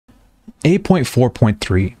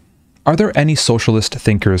A.4.3. Are there any socialist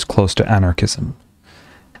thinkers close to anarchism?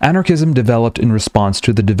 Anarchism developed in response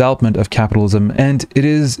to the development of capitalism, and it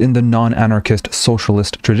is in the non-anarchist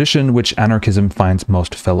socialist tradition which anarchism finds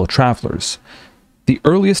most fellow travelers. The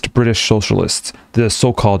earliest British socialists, the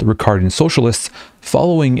so-called Ricardian socialists,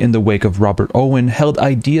 following in the wake of Robert Owen, held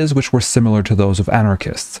ideas which were similar to those of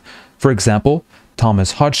anarchists. For example,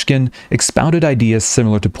 Thomas Hodgkin expounded ideas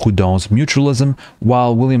similar to Proudhon's mutualism,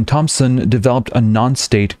 while William Thompson developed a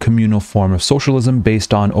non-state communal form of socialism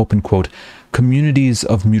based on, open quote, communities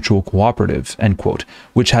of mutual cooperative, end quote,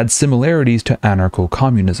 which had similarities to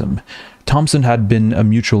anarcho-communism. Thompson had been a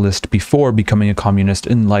mutualist before becoming a communist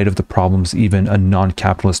in light of the problems even a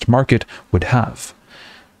non-capitalist market would have.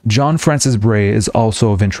 John Francis Bray is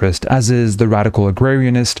also of interest, as is the radical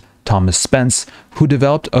agrarianist Thomas Spence, who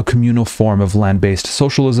developed a communal form of land-based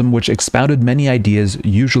socialism which expounded many ideas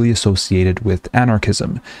usually associated with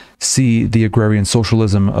anarchism. See The Agrarian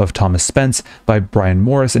Socialism of Thomas Spence by Brian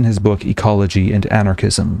Morris in his book Ecology and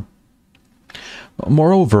Anarchism.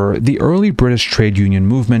 Moreover, the early British trade union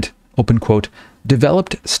movement, open quote,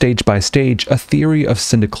 developed stage by stage a theory of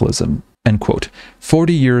syndicalism, end quote,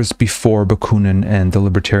 40 years before Bakunin and the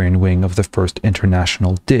libertarian wing of the First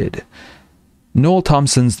International did. Noel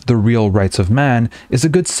Thompson's The Real Rights of Man is a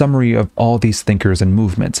good summary of all these thinkers and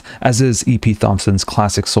movements, as is E.P. Thompson's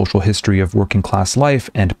classic social history of working class life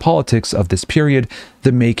and politics of this period,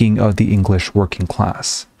 The Making of the English Working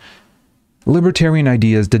Class. Libertarian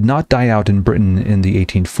ideas did not die out in Britain in the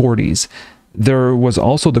 1840s. There was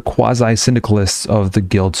also the quasi-syndicalists of the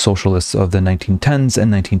Guild Socialists of the 1910s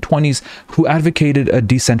and 1920s who advocated a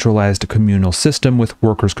decentralized communal system with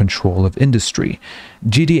workers' control of industry.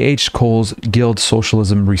 G.D.H. Cole's Guild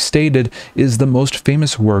Socialism Restated is the most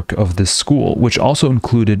famous work of this school, which also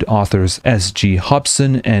included authors S.G.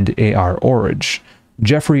 Hobson and A.R. Orridge.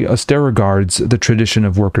 Jeffrey Ostergaard's The Tradition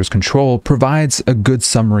of Workers' Control provides a good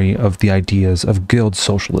summary of the ideas of Guild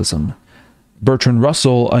Socialism. Bertrand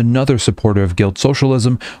Russell, another supporter of Guild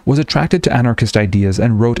Socialism, was attracted to anarchist ideas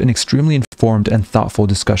and wrote an extremely informed and thoughtful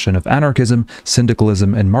discussion of anarchism,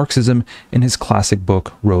 syndicalism, and Marxism in his classic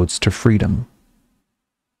book Roads to Freedom.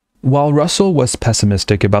 While Russell was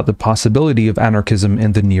pessimistic about the possibility of anarchism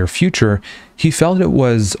in the near future, he felt it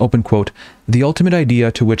was, open quote, the ultimate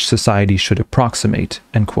idea to which society should approximate,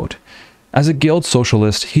 end quote. As a Guild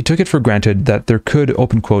Socialist, he took it for granted that there could,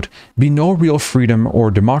 open quote, be no real freedom or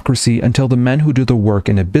democracy until the men who do the work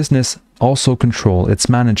in a business also control its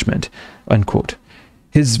management, end quote.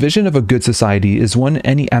 His vision of a good society is one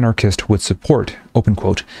any anarchist would support, open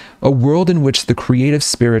quote, a world in which the creative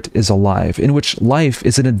spirit is alive, in which life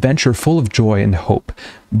is an adventure full of joy and hope,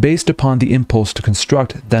 based upon the impulse to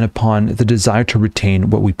construct than upon the desire to retain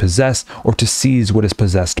what we possess or to seize what is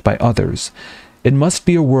possessed by others. It must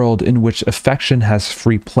be a world in which affection has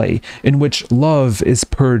free play, in which love is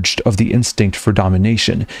purged of the instinct for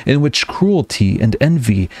domination, in which cruelty and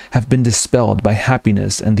envy have been dispelled by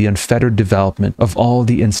happiness and the unfettered development of all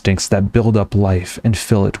the instincts that build up life and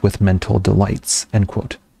fill it with mental delights, end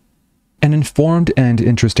quote. An informed and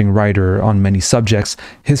interesting writer on many subjects,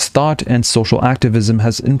 his thought and social activism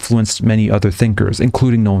has influenced many other thinkers,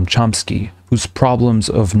 including Noam Chomsky, whose Problems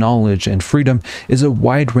of Knowledge and Freedom is a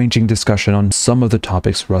wide-ranging discussion on some of the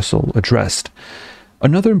topics Russell addressed.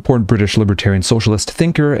 Another important British libertarian socialist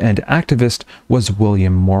thinker and activist was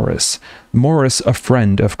William Morris. Morris, a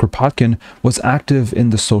friend of Kropotkin, was active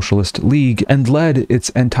in the Socialist League and led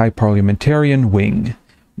its anti-parliamentarian wing.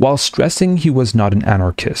 While stressing he was not an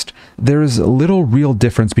anarchist, there is little real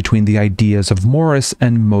difference between the ideas of Morris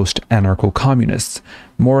and most anarcho-communists.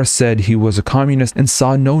 Morris said he was a communist and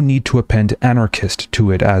saw no need to append anarchist to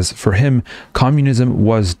it, as, for him, communism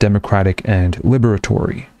was democratic and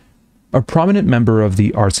liberatory. A prominent member of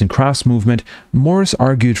the arts and crafts movement, Morris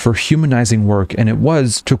argued for humanizing work, and it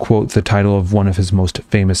was, to quote the title of one of his most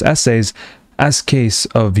famous essays, as case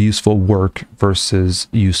of useful work versus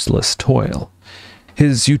useless toil.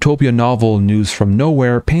 His utopia novel, News from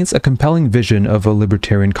Nowhere, paints a compelling vision of a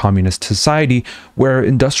libertarian communist society where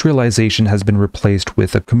industrialization has been replaced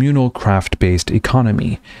with a communal, craft-based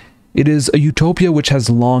economy. It is a utopia which has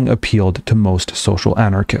long appealed to most social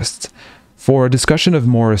anarchists. For a discussion of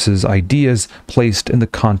Morris's ideas placed in the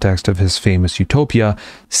context of his famous utopia,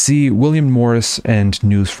 see William Morris and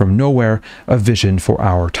News from Nowhere, A Vision for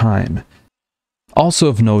Our Time. Also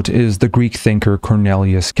of note is the Greek thinker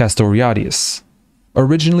Cornelius Castoriadis.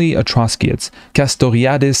 Originally a Trotskyist,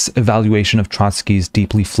 Castoriadis' evaluation of Trotsky's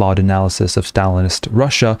deeply flawed analysis of Stalinist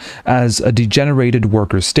Russia as a degenerated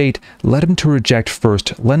worker state led him to reject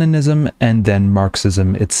first Leninism and then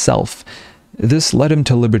Marxism itself. This led him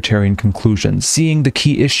to libertarian conclusions, seeing the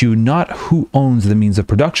key issue not who owns the means of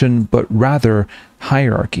production, but rather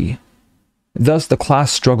hierarchy. Thus, the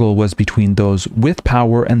class struggle was between those with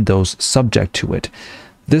power and those subject to it.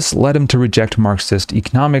 This led him to reject Marxist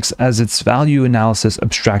economics as its value analysis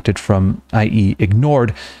abstracted from, i.e.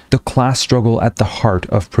 ignored, the class struggle at the heart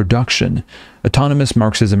of production. Autonomous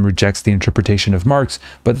Marxism rejects the interpretation of Marx,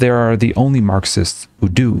 but there are the only Marxists who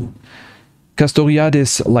do.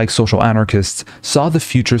 Castoriadis, like social anarchists, saw the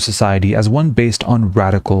future society as one based on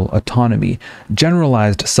radical autonomy,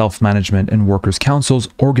 generalized self-management and workers' councils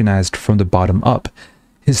organized from the bottom up.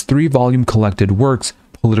 His 3-volume collected works,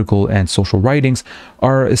 Political and Social Writings,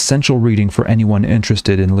 are essential reading for anyone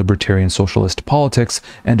interested in libertarian socialist politics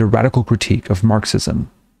and a radical critique of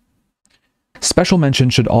Marxism. Special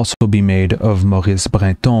mention should also be made of Maurice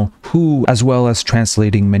Brinton, who, as well as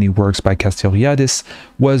translating many works by Castoriadis,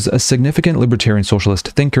 was a significant libertarian socialist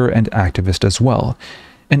thinker and activist as well.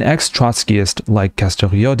 An ex-Trotskyist like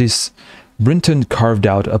Castoriadis, Brinton carved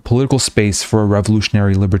out a political space for a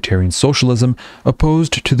revolutionary libertarian socialism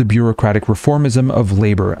opposed to the bureaucratic reformism of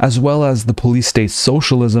labor, as well as the police-state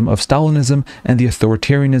socialism of Stalinism and the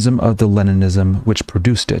authoritarianism of the Leninism which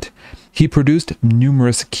produced it. He produced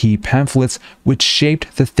numerous key pamphlets which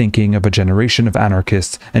shaped the thinking of a generation of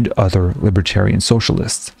anarchists and other libertarian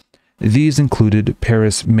socialists. These included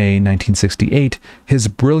Paris, May 1968, his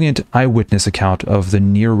brilliant eyewitness account of the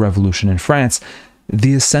near revolution in France,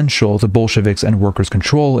 The Essential, the Bolsheviks and Workers'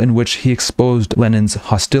 Control, in which he exposed Lenin's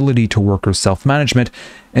hostility to workers' self-management,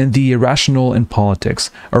 and The Irrational in Politics,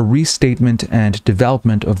 a restatement and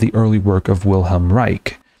development of the early work of Wilhelm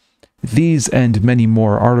Reich. These and many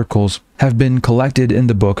more articles have been collected in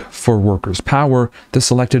the book For Workers' Power, The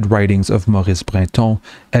Selected Writings of Maurice Brinton,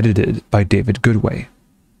 edited by David Goodway.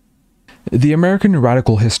 The American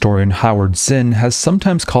radical historian Howard Zinn has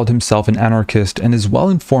sometimes called himself an anarchist and is well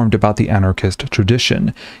informed about the anarchist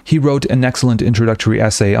tradition. He wrote an excellent introductory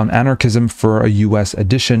essay on anarchism for a U.S.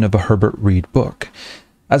 edition of a Herbert Reed book.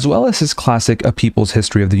 As well as his classic A People's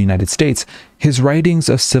History of the United States, his writings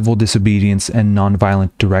of civil disobedience and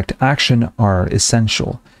nonviolent direct action are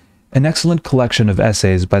essential. An excellent collection of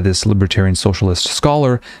essays by this libertarian socialist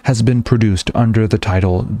scholar has been produced under the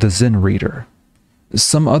title The Zinn Reader.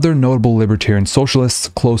 Some other notable libertarian socialists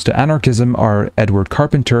close to anarchism are Edward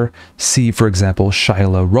Carpenter, see for example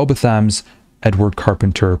Shyla Robotham's Edward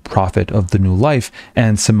Carpenter, Prophet of the New Life,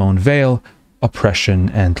 and Simone Weil, Oppression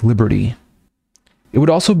and Liberty. It would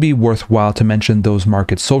also be worthwhile to mention those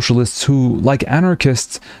market socialists who, like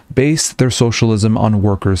anarchists, base their socialism on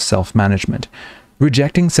workers' self-management.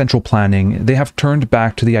 Rejecting central planning, they have turned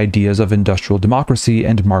back to the ideas of industrial democracy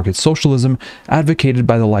and market socialism advocated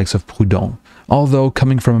by the likes of Proudhon. Although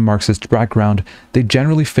coming from a Marxist background, they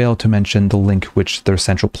generally fail to mention the link which their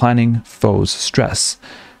central planning foes stress.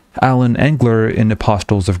 Alan Engler in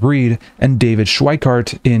Apostles of Greed and David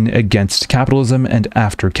Schweikart in Against Capitalism and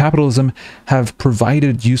After Capitalism have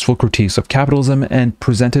provided useful critiques of capitalism and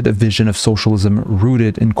presented a vision of socialism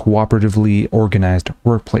rooted in cooperatively organized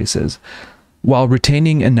workplaces. While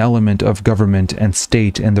retaining an element of government and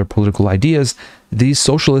state in their political ideas, these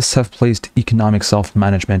socialists have placed economic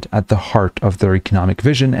self-management at the heart of their economic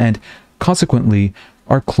vision and, consequently,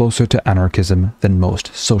 are closer to anarchism than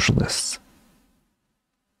most socialists.